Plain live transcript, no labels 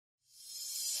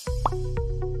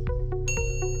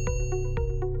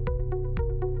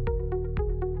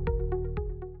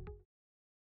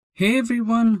Hey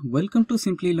everyone, welcome to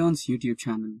Simplilearn's YouTube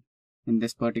channel. In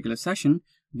this particular session,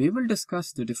 we will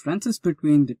discuss the differences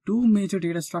between the two major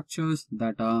data structures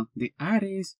that are the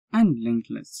arrays and linked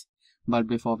lists. But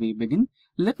before we begin,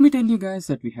 let me tell you guys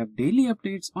that we have daily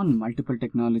updates on multiple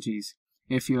technologies.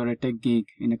 If you are a tech geek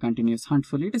in a continuous hunt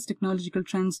for latest technological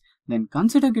trends, then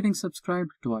consider getting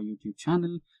subscribed to our YouTube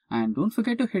channel and don't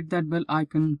forget to hit that bell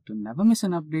icon to never miss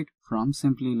an update from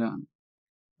Simplilearn.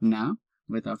 Now,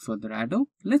 without further ado,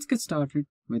 let's get started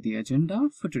with the agenda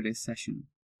for today's session.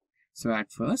 So at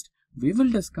first, we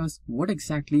will discuss what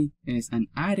exactly is an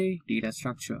array data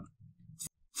structure.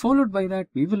 Followed by that,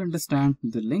 we will understand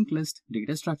the linked list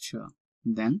data structure.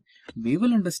 Then, we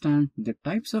will understand the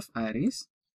types of arrays,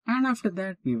 and after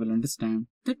that, we will understand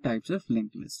the types of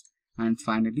linked lists. And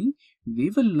finally, we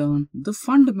will learn the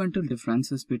fundamental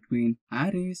differences between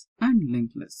arrays and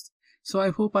linked lists. So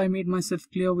I hope I made myself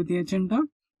clear with the agenda.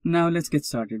 Now let's get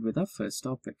started with our first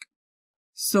topic.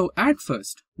 So at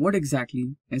first, what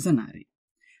exactly is an array?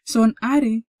 So an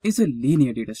array is a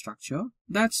linear data structure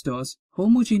that stores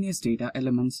homogeneous data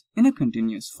elements in a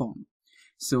continuous form.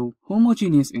 So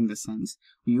homogeneous in the sense,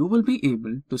 you will be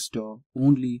able to store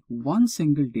only one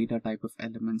single data type of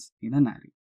elements in an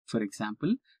array. For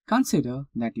example, consider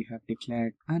that you have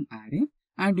declared an array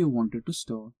and you wanted to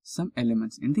store some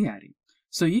elements in the array.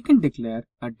 So you can declare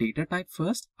a data type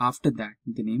first, after that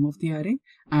the name of the array,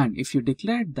 and if you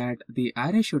declared that the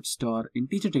array should store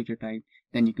integer data type,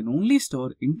 then you can only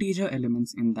store integer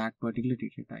elements in that particular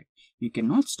data type. You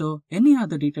cannot store any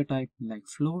other data type like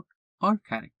float or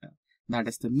character. That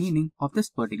is the meaning of this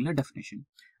particular definition.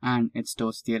 And it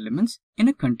stores the elements in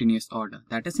a continuous order,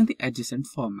 that is in the adjacent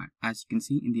format, as you can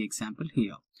see in the example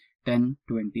here, 10,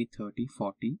 20, 30,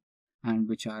 40. And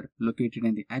which are located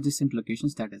in the adjacent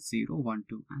locations, that is 0, 1,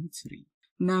 2, and 3.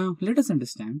 Now, let us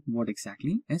understand what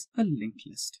exactly is a linked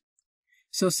list.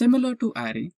 So similar to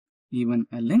array, even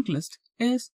a linked list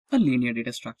is a linear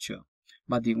data structure.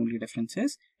 But the only difference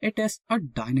is it is a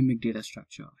dynamic data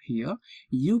structure. Here,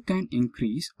 you can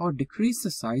increase or decrease the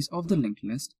size of the linked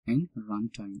list in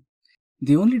runtime.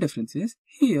 The only difference is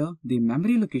here, the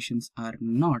memory locations are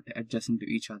not adjacent to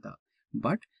each other,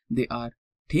 but they are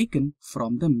taken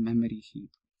from the memory heap.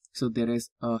 So there is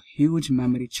a huge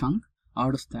memory chunk.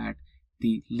 Out of that,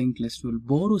 the linked list will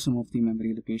borrow some of the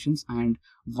memory locations, and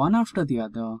one after the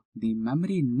other, the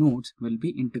memory nodes will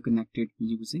be interconnected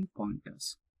using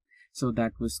pointers. So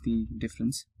that was the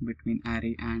difference between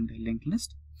array and linked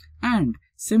list. And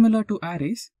similar to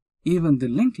arrays, even the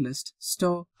linked list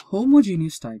store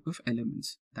homogeneous type of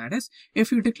elements. That is,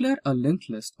 if you declare a linked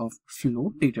list of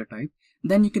float data type,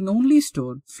 then you can only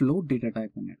store float data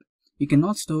type in it. You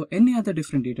cannot store any other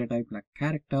different data type like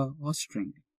character or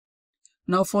string.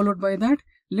 Now followed by that,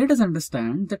 let us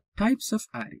understand the types of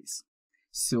arrays.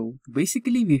 So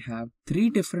basically we have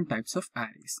three different types of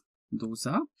arrays. Those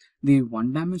are the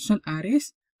one-dimensional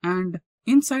arrays, and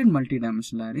inside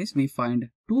multi-dimensional arrays we find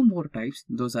two more types.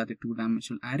 Those are the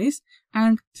two-dimensional arrays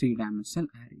and three-dimensional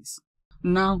arrays.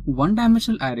 Now,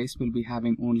 one-dimensional arrays will be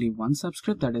having only one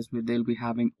subscript, that is, they'll be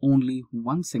having only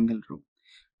one single row.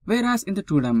 Whereas in the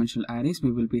two-dimensional arrays,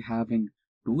 we will be having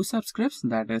two subscripts,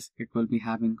 that is, it will be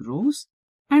having rows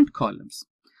and columns.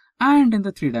 And in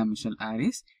the three-dimensional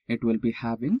arrays, it will be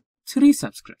having three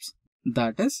subscripts,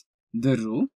 that is, the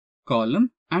row,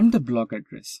 column, and the block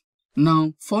address.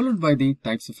 Now, followed by the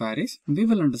types of arrays, we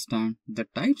will understand the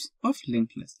types of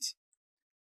linked lists.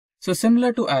 So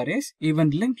similar to arrays,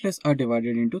 even linked lists are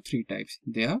divided into three types.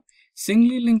 They are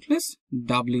singly linked list,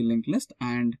 doubly linked list,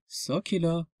 and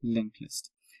circular linked list.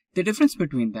 The difference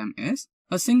between them is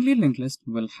a singly linked list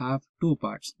will have two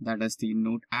parts, that is the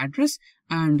node address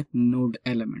and node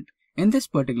element. In this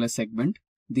particular segment,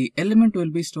 the element will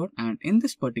be stored, and in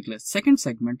this particular second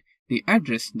segment, the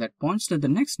address that points to the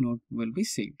next node will be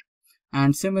saved.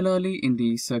 And similarly, in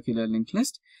the circular linked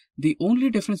list, the only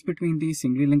difference between the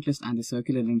singly linked list and the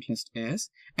circular linked list is,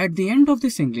 at the end of the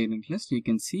singly linked list, you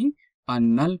can see a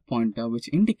null pointer which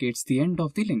indicates the end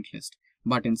of the linked list.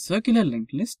 But in circular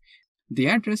linked list, the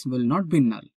address will not be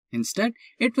null. Instead,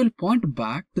 it will point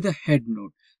back to the head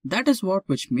node. That is what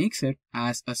which makes it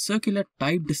as a circular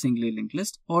typed singly linked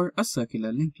list or a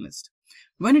circular linked list.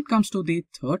 When it comes to the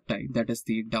third type, that is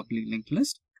the doubly linked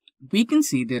list, we can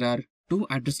see there are two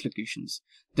address locations.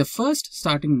 The first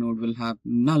starting node will have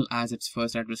null as its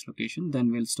first address location,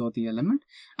 then we'll store the element,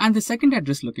 and the second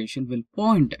address location will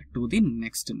point to the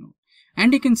next node.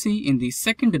 And you can see in the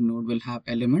second node will have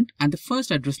element, and the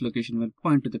first address location will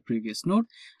point to the previous node,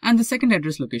 and the second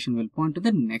address location will point to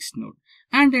the next node.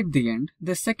 And at the end,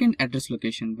 the second address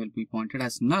location will be pointed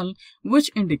as null, which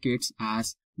indicates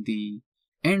as the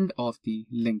end of the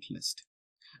linked list.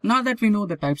 Now that we know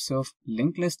the types of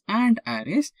linked lists and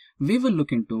arrays, we will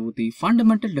look into the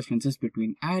fundamental differences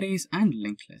between arrays and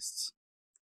linked lists.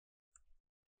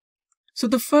 So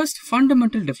the first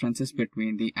fundamental differences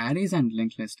between the arrays and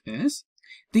linked list is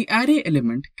the array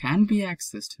element can be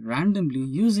accessed randomly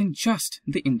using just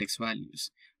the index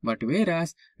values. But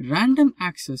whereas random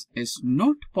access is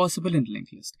not possible in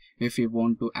linked list. If you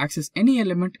want to access any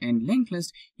element in linked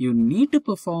list, you need to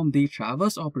perform the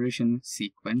traverse operation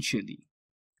sequentially.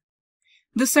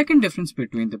 The second difference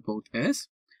between the both is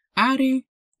array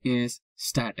is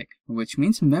static, which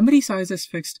means memory size is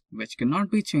fixed, which cannot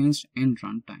be changed in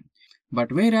runtime.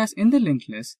 But whereas in the linked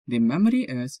list, the memory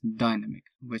is dynamic,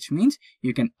 which means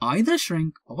you can either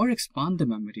shrink or expand the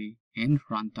memory in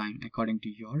runtime according to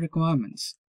your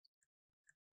requirements.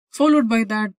 Followed by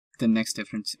that, the next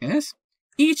difference is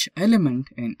each element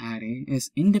in array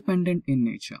is independent in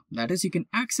nature. That is, you can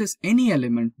access any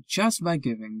element just by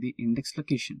giving the index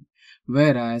location.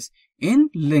 Whereas in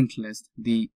linked list,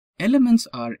 the elements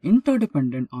are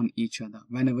interdependent on each other.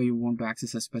 Whenever you want to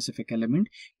access a specific element,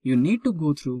 you need to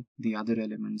go through the other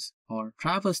elements or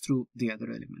traverse through the other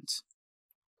elements.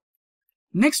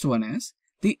 Next one is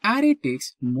the array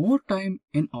takes more time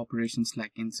in operations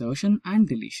like insertion and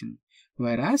deletion,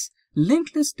 whereas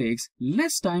linked list takes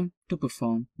less time to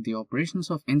perform the operations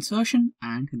of insertion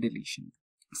and deletion.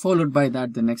 Followed by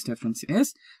that, the next difference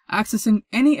is accessing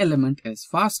any element is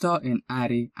faster in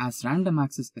array as random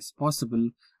access is possible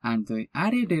and the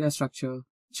array data structure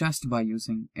just by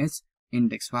using its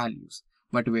index values.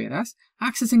 But whereas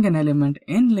accessing an element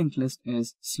in linked list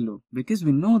is slow because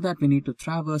we know that we need to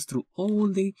traverse through all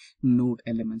the node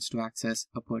elements to access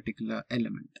a particular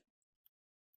element.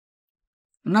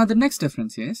 Now the next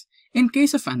difference is, in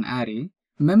case of an array,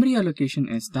 memory allocation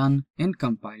is done in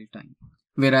compile time.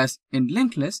 Whereas in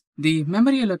linked list, the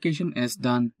memory allocation is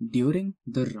done during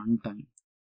the runtime.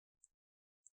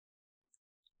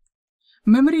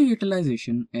 Memory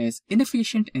utilization is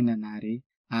inefficient in an array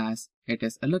as it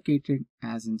is allocated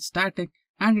as in static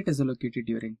and it is allocated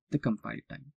during the compile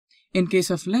time. In case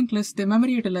of linked list, the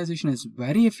memory utilization is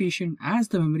very efficient as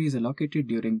the memory is allocated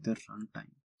during the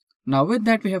runtime. Now with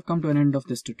that, we have come to an end of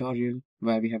this tutorial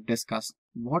where we have discussed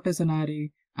what is an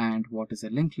array and what is a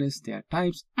linked list, their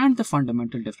types, and the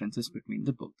fundamental differences between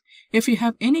the both. If you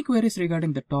have any queries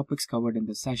regarding the topics covered in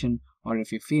this session, or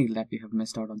if you feel that we have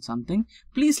missed out on something,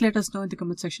 please let us know in the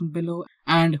comment section below,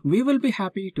 and we will be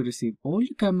happy to receive all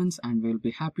your comments and we will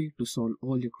be happy to solve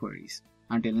all your queries.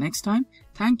 Until next time,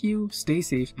 thank you, stay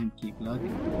safe, and keep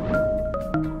learning.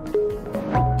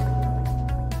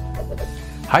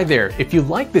 Hi there, if you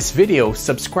like this video,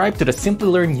 subscribe to the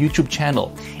Simplilearn YouTube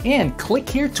channel and click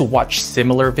here to watch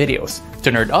similar videos.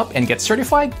 To nerd up and get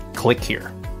certified, click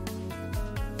here.